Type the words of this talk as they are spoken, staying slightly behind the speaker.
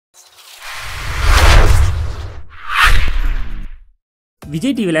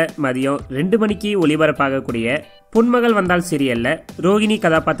விஜய் டிவில மதியம் 2 மணிக்கு ஒளிபரப்பாகக்கூடிய பொன்மகள் வந்தால் சீரியல்ல ரோஹிணி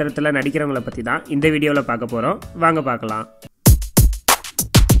கதாபாத்திரத்தில் நடிக்கிறவங்களை பற்றி தான் இந்த வீடியோவில் பார்க்க போகிறோம். வாங்க பார்க்கலாம்.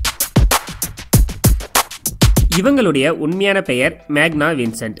 இவங்களுடைய உண்மையான பெயர் மேக்னா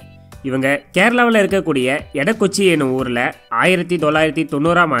வின்சென்ட். இவங்க கேரளாவில் இருக்கக்கூடிய எடக்கொச்சி என்னும் ஊரில்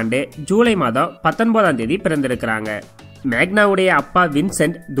 1990ஆம் ஆண்டு ஜூலை மாதம் 19ஆம் தேதி பிறந்திருக்கிறாங்க. மேக்னாவுடைய அப்பா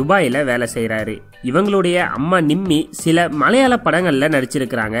வின்சென்ட் துபாயில் வேலை செய்கிறாரு. இவங்களுடைய அம்மா நிம்மி சில மலையாள படங்களில்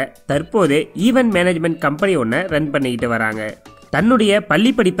நடிச்சிருக்கிறாங்க. தற்போது ஈவென்ட் மேனேஜ்மெண்ட் கம்பெனி ஒன்று ரன் பண்ணிக்கிட்டு வராங்க. தன்னுடைய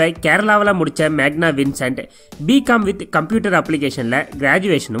பள்ளி படிப்பை கேரளாவில் முடித்த மேக்னா வின்சென்ட் பிகாம் வித் கம்ப்யூட்டர் அப்ளிகேஷனில்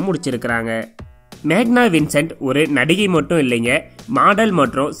கிராஜுவேஷனும் முடிச்சிருக்கிறாங்க. மேக்னா வின்சென்ட் ஒரு நடிகை மட்டும் இல்லைங்க, மாடல்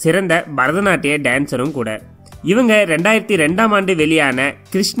மற்றும் சிறந்த பரதநாட்டிய டான்சரும் கூட. இவங்க 2002ஆம் ஆண்டு வெளியான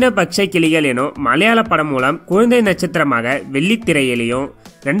கிருஷ்ண பக்ஷ கிளிகள் எனும் மலையாள படம் மூலம் குழந்தை நட்சத்திரமாக வெள்ளித்திரையிலையும்,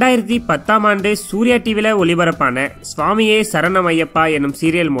 2010ஆம் ஆண்டு சூர்யா டிவில ஒளிபரப்பான சுவாமியே சரணமையப்பா எனும்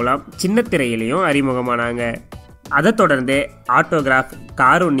சீரியல் மூலம் சின்ன திரையிலையும் அறிமுகமானாங்க. அதை தொடர்ந்து ஆட்டோகிராஃப்,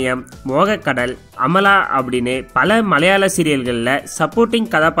 காருண்யம், மோகக்கடல், அமலா அப்படின்னு பல மலையாள சீரியல்களில் சப்போர்ட்டிங்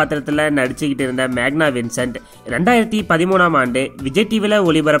கதாபாத்திரத்தில் நடிச்சுக்கிட்டு இருந்த மேக்னா வின்சென்ட் 2013ஆம் ஆண்டு விஜய் டிவில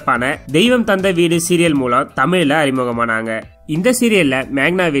ஒளிபரப்பான தெய்வம் தந்த வீடு சீரியல் மூலம் தமிழில் அறிமுகமானாங்க. இந்த சீரியல்ல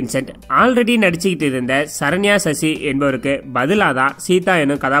மேக்னா வின்சென்ட் ஆல்ரெடி நடிச்சுக்கிட்டு இருந்த சரண்யா சசி என்பவருக்கு பதிலாக தான் சீதா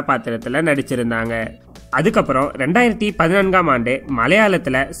எனும் கதாபாத்திரத்தில் நடிச்சிருந்தாங்க. அதுக்கப்புறம் 2014ஆம் ஆண்டு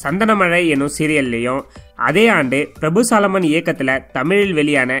மலையாளத்தில் சந்தனமழை எனும் சீரியல்லையும், அதே ஆண்டு பிரபு சாலமன் இயக்கத்தில் தமிழில்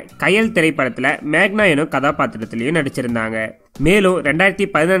வெளியான கயல் திரைப்படத்தில் மேக்னா எனும் கதாபாத்திரத்திலையும் நடிச்சிருந்தாங்க. மேலும்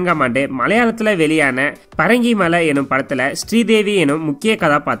 2014ஆம் ஆண்டு மலையாளத்தில் வெளியான பரங்கி மலை எனும் படத்தில் ஸ்ரீதேவி எனும் முக்கிய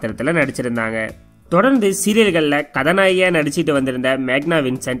கதாபாத்திரத்தில் நடிச்சிருந்தாங்க. தொடர்ந்து சீரியல்களில் கதாநாயகியாக நடிச்சுட்டு வந்திருந்த மேக்னா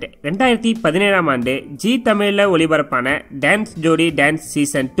வின்சென்ட் 2017ஆம் ஆண்டு ஜி தமிழில் ஒளிபரப்பான டான்ஸ் ஜோடி டான்ஸ்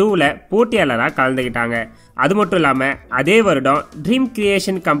சீசன் 2ல போட்டியாளராக கலந்துக்கிட்டாங்க. அது மட்டும் இல்லாமல் அதே வருடம் ட்ரீம்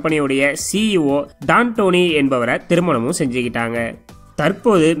கிரியேஷன் கம்பெனியுடைய சிஇஓ டான் டோனி என்பவரை திருமணமும் செஞ்சுக்கிட்டாங்க.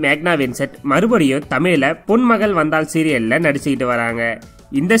 தற்போது மேக்னா வின்சென்ட் மறுபடியும் தமிழில் பொன்மகள் வந்தால் சீரியலில் நடிச்சுக்கிட்டு வராங்க.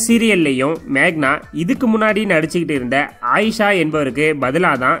 இந்த சீரியல்லையும் மேக்னா இதுக்கு முன்னாடி நடிச்சுக்கிட்டு இருந்த ஆயிஷா என்பவருக்கு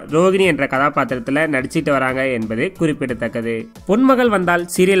பதிலாக தான் ரோஹிணி என்ற கதாபாத்திரத்தில் நடிச்சுட்டு வராங்க என்பது குறிப்பிடத்தக்கது. பொன்மகள் வந்தால்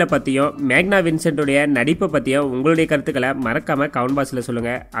சீரியலை பற்றியும் மேக்னா வின்சென்ட்டுடைய நடிப்பை பற்றியும் உங்களுடைய கருத்துக்களை மறக்காம கமெண்ட் பாக்ஸில்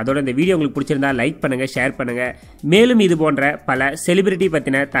சொல்லுங்க. அதோட இந்த வீடியோ உங்களுக்கு பிடிச்சிருந்தா லைக் பண்ணுங்க, ஷேர் பண்ணுங்க. மேலும் இது போன்ற பல செலிபிரிட்டி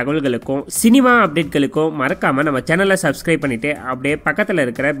பற்றின தகவல்களுக்கும் சினிமா அப்டேட்களுக்கும் மறக்காம நம்ம சேனலை சப்ஸ்கிரைப் பண்ணிட்டு அப்படியே பக்கத்தில்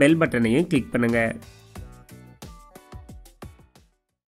இருக்கிற பெல் பட்டனையும் கிளிக் பண்ணுங்க.